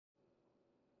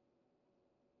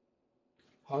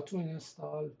How to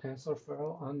install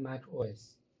TensorFlow on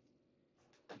macOS.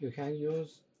 You can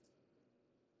use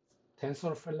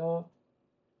TensorFlow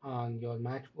on your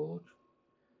MacBook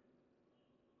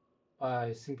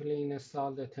by simply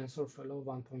install the TensorFlow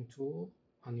 1.2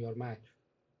 on your Mac.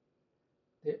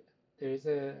 There is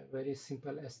a very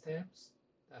simple steps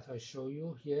that I show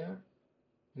you here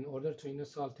in order to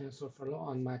install TensorFlow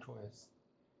on macOS.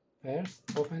 First,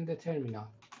 open the terminal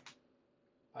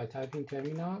by typing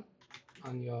terminal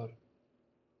on your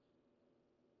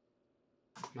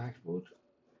MacBook.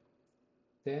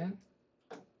 Then,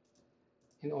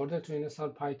 in order to install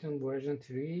Python version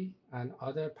 3 and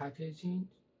other packaging,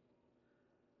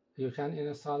 you can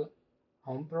install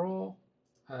Homebrew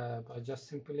by just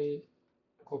simply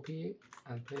copy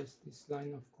and paste this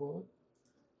line of code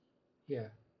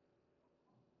here.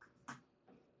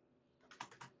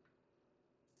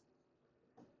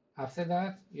 After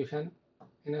that, you can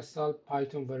install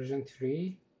Python version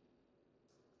 3.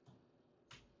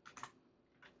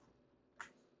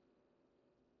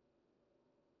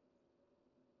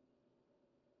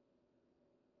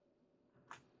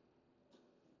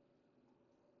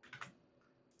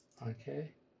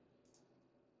 Okay.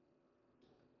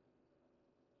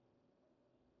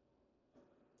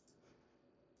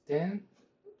 Then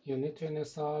you need to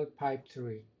install pipe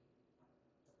 3.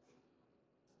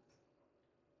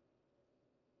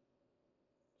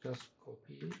 Just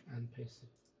copy and paste it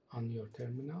on your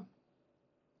terminal.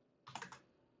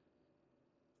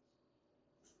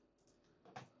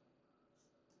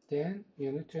 Then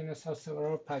you need to install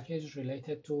several packages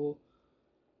related to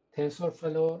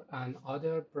TensorFlow and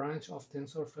other branch of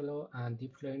TensorFlow and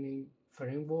deep learning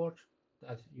framework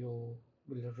that you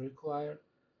will require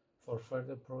for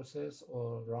further process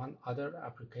or run other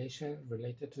applications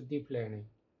related to deep learning.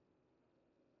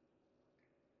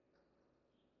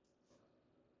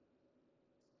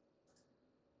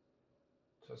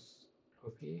 Just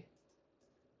copy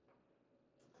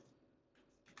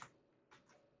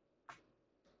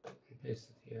and paste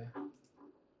it here.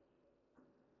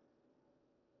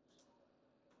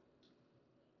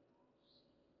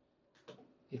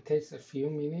 It takes a few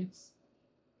minutes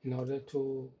in order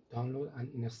to download and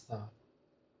install.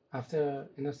 After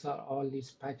install all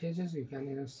these packages, you can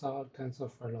install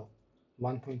TensorFlow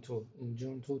 1.2 in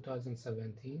June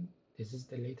 2017. This is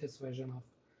the latest version of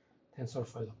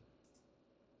TensorFlow.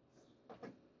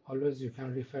 Always you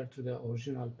can refer to the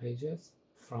original pages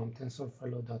from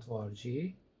tensorflow.org.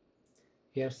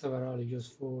 Here are several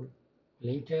useful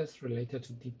links related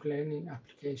to deep learning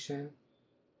application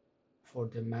for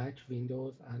the Mac,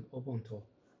 Windows, and Ubuntu.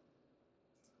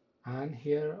 And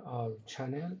here our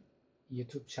channel,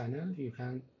 YouTube channel. You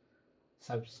can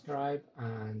subscribe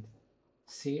and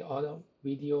see other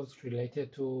videos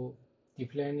related to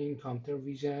deep learning, computer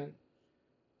vision,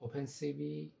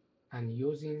 OpenCV, and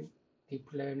using deep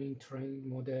learning training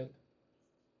model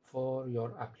for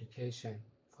your application.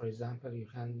 For example, you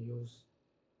can use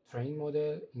train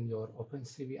model in your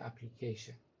OpenCV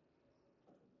application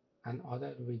and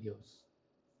other videos.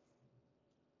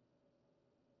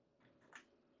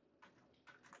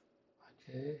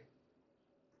 Okay.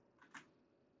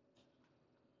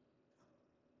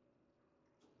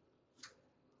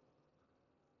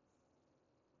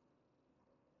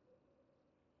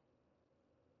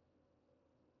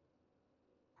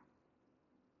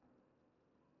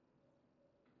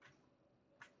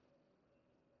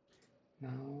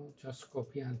 Now just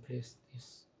copy and paste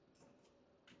this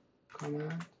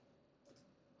command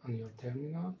on your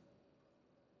terminal.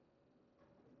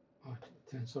 Okay,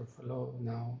 TensorFlow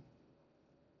now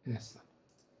installed.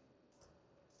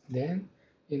 Then,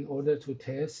 in order to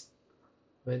test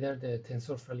whether the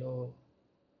TensorFlow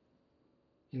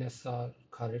installed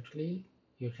correctly,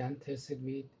 you can test it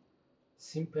with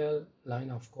simple line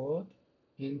of code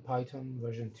in Python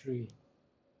version 3.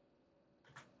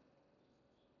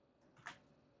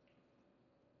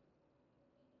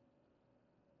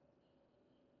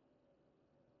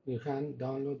 You can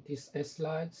download these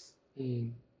slides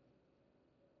in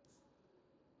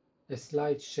a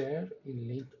slide share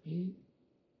in LinkedIn,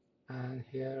 and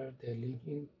here the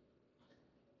LinkedIn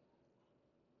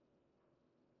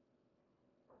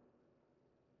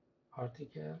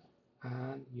article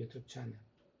and YouTube channel.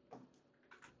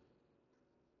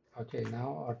 Okay,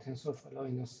 now our TensorFlow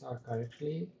installed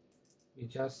correctly. We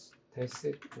just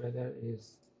tested whether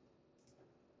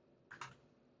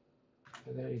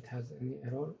it has any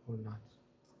error or not.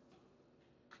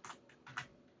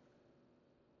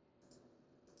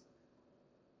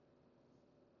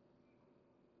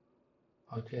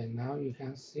 Okay, now you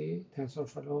can see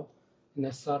TensorFlow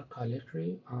installed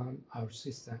correctly on our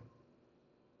system.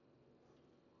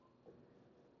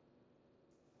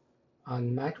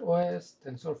 On macOS,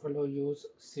 TensorFlow use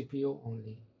CPU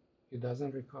only. It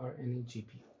doesn't require any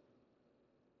GPU.